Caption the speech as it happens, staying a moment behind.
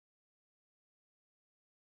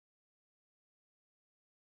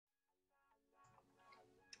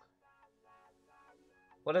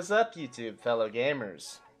What is up, YouTube fellow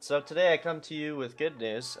gamers? So today I come to you with good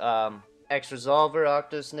news. Xresolver,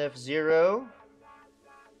 Octosniff 0,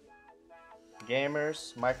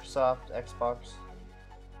 gamers, Microsoft, Xbox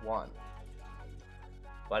One.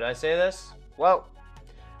 Why do I say this? Well,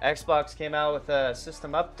 Xbox came out with a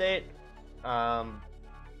system update,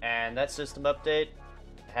 and that system update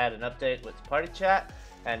had an update with Party Chat,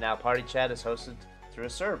 and now Party Chat is hosted through a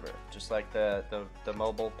server, just like the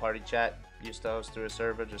mobile Party Chat used to host through a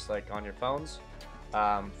server, just like on your phones.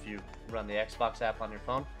 If you run the Xbox app on your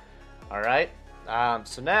phone. Alright,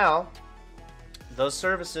 so now those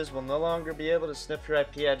services will no longer be able to sniff your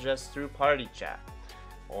IP address through Party Chat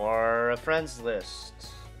or a friends list.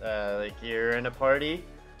 Like you're in a party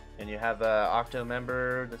and you have a Octo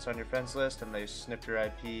member that's on your friends list and they snip your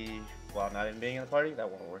IP while not even being in the party. That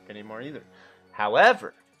won't work anymore either.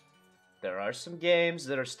 However, there are some games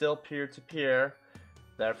that are still peer-to-peer.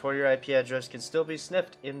 Therefore, your IP address can still be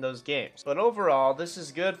sniffed in those games. But overall, this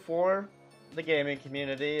is good for the gaming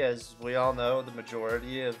community. As we all know, the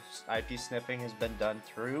majority of IP sniffing has been done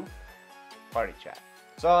through Party Chat.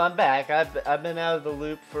 So I'm back. I've been out of the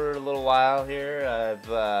loop for a little while here.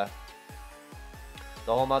 The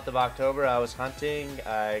whole month of October I was hunting.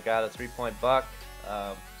 I got a 3-point buck,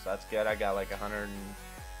 so that's good. I got like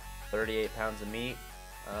 138 pounds of meat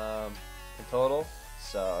in total.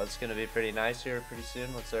 So it's gonna be pretty nice here pretty soon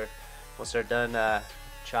once they're done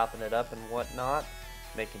chopping it up and whatnot,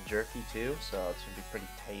 making jerky too. So it's gonna be pretty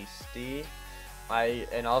tasty.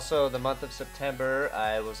 And also the month of September,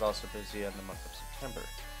 I was also busy in the month of September.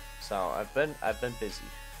 So I've been busy.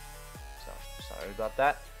 So sorry about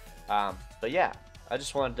that. But yeah, I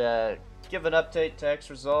just wanted to give an update to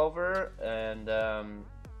Xresolver and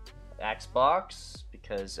Xbox,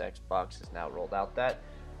 because Xbox has now rolled out that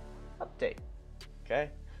update. Okay,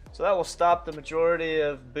 so that will stop the majority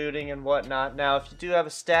of booting and whatnot. Now, if you do have a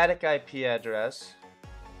static IP address,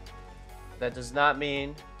 that does not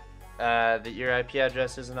mean that your IP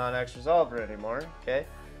address isn't on Xresolver anymore. Okay,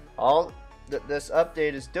 all that this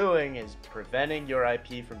update is doing is preventing your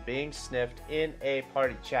IP from being sniffed in a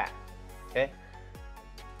party chat. Okay,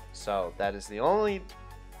 so that is the only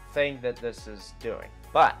thing that this is doing,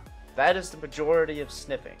 but that is the majority of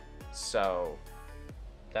sniffing. So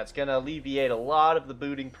that's going to alleviate a lot of the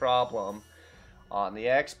booting problem on the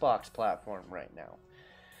Xbox platform right now.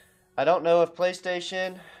 I don't know if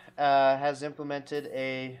PlayStation has implemented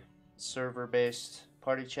a server-based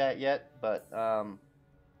party chat yet, but I'm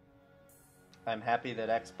happy that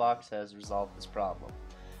Xbox has resolved this problem.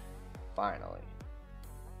 Finally.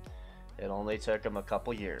 It only took them a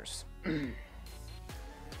couple years.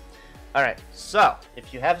 Alright, so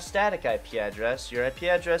if you have a static IP address, your IP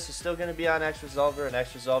address is still going to be on Xresolver, and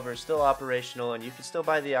Xresolver is still operational, and you can still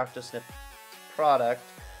buy the Octosniff product,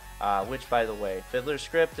 which, by the way, Fiddler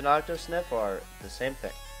Script and Octosniff are the same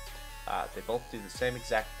thing. They both do the same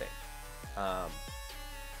exact thing.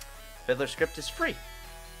 Fiddler Script is free.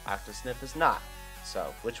 Octosniff is not.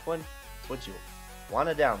 So, which one would you want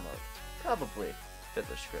to download? Probably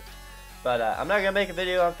Fiddler Script. But I'm not going to make a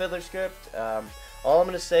video on Fiddler Script. All I'm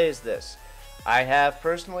going to say is this. I have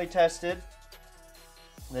personally tested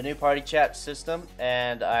the new party chat system,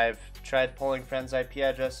 and I've tried pulling friends' IP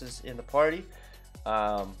addresses in the party,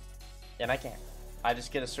 and I can't. I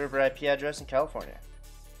just get a server IP address in California.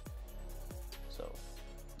 So,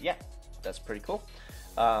 yeah, that's pretty cool.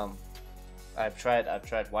 I've tried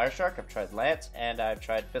Wireshark, I've tried Lance, and I've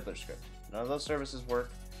tried Fiddler Script. None of those services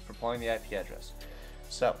work for pulling the IP address.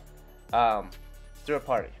 So, through a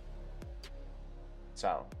party.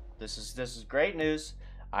 So this is great news.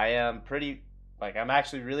 I am I'm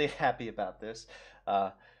actually really happy about this.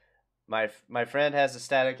 My friend has a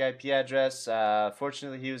static IP address.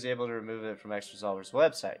 Fortunately, he was able to remove it from Xresolver's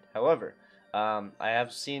website. However, I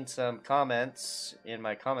have seen some comments in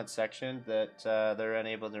my comment section that they're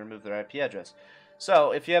unable to remove their IP address.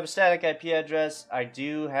 So if you have a static IP address, I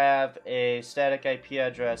do have a static IP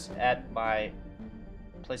address at my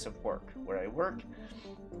place of work, where I work.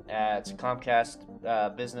 It's a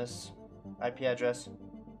Comcast business IP address,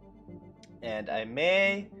 and I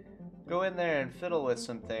may go in there and fiddle with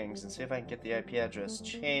some things and see if I can get the IP address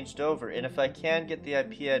changed over. And if I can get the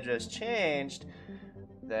IP address changed,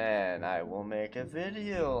 then I will make a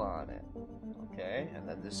video on it. Okay, and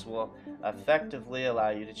then this will effectively allow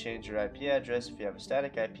you to change your IP address if you have a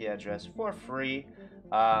static IP address for free,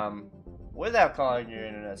 without calling your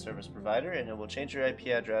internet service provider, and it will change your IP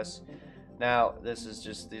address. Now,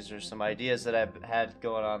 these are some ideas that I've had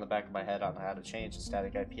going on in the back of my head on how to change the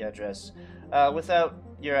static IP address without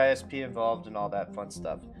your ISP involved and all that fun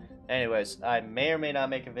stuff. Anyways, I may or may not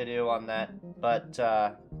make a video on that, but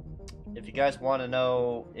if you guys want to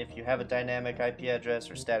know if you have a dynamic IP address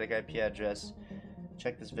or static IP address,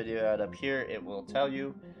 check this video out up here. It will tell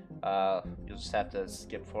you. You'll just have to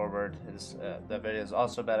skip forward. That video is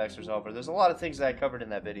also about Xresolver. There's a lot of things that I covered in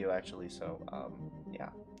that video actually, so yeah,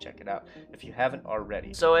 check it out if you haven't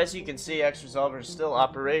already. So as you can see, Xresolver is still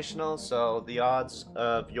operational, so the odds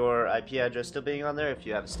of your IP address still being on there, if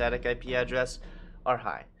you have a static IP address, are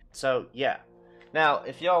high. So yeah. Now,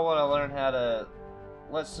 if y'all want to learn how to,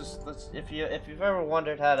 if you've ever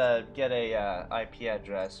wondered how to get a IP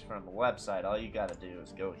address from a website, all you gotta do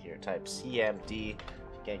is go here, type cmd.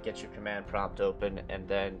 Get your command prompt open, and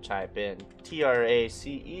then type in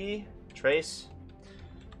trace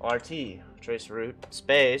trace root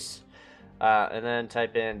space, and then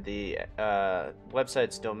type in the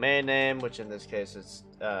website's domain name, which in this case is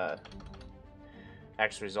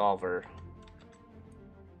Xresolver.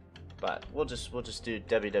 But we'll just do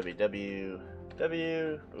www.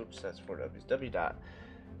 Oops, that's 4 W's.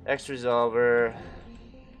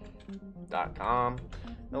 w.xresolver.com.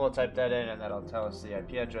 Then we'll type that in, and that'll tell us the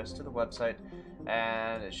IP address to the website,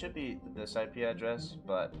 and it should be this IP address,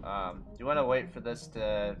 but you want to wait for this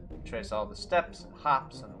to trace all the steps and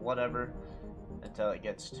hops and whatever until it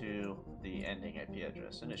gets to the ending IP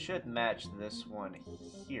address, and it should match this one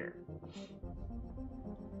here.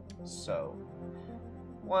 So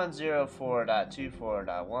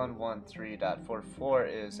 104.24.113.44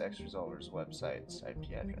 is Xresolver's website's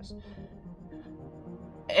IP address.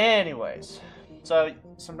 Anyways, so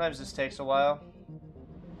sometimes this takes a while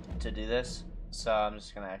to do this, so I'm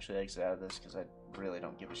just gonna actually exit out of this because I really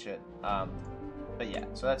don't give a shit. But yeah,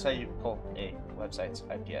 so that's how you pull a website's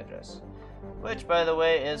IP address, which by the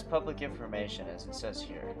way is public information, as it says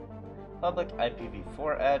here. Public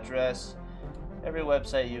IPv4 address. Every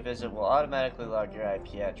website you visit will automatically log your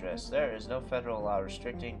IP address. There is no federal law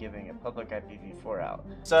restricting giving a public IPv4 out.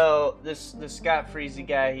 So this scottfreezy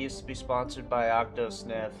guy, he used to be sponsored by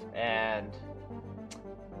Octosniff, and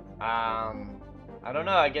I don't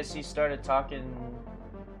know, I guess he started talking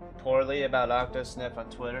poorly about Octosniff on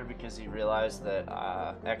Twitter because he realized that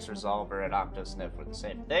Xresolver and Octosniff were the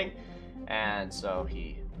same thing, and so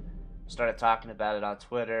he started talking about it on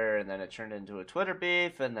Twitter, and then it turned into a Twitter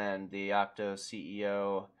beef, and then the Octos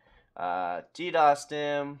CEO DDoSed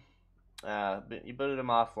him, he booted him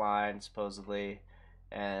offline supposedly,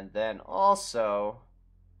 and then also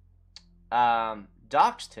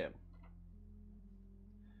doxed him.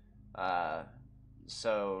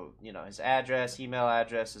 So, you know, his address, email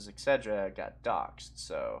addresses, etc. got doxed.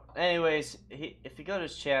 So, anyways, if you go to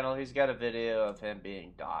his channel, he's got a video of him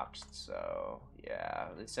being doxed. So, yeah,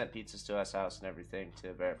 they sent pizzas to his house and everything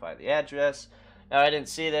to verify the address. Now, I didn't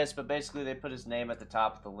see this, but basically they put his name at the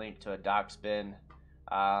top of the link to a dox bin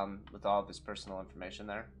with all of his personal information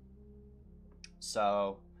there.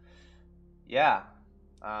 So, yeah.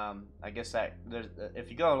 I guess that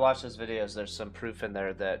if you go and watch those videos, there's some proof in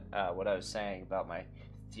there that what I was saying about my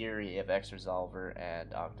theory of Xresolver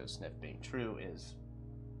and Octosniff being true is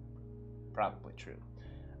probably true.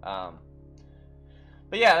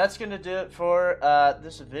 But yeah, that's gonna do it for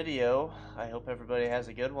this video. I hope everybody has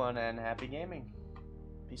a good one, and happy gaming.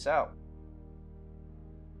 Peace out.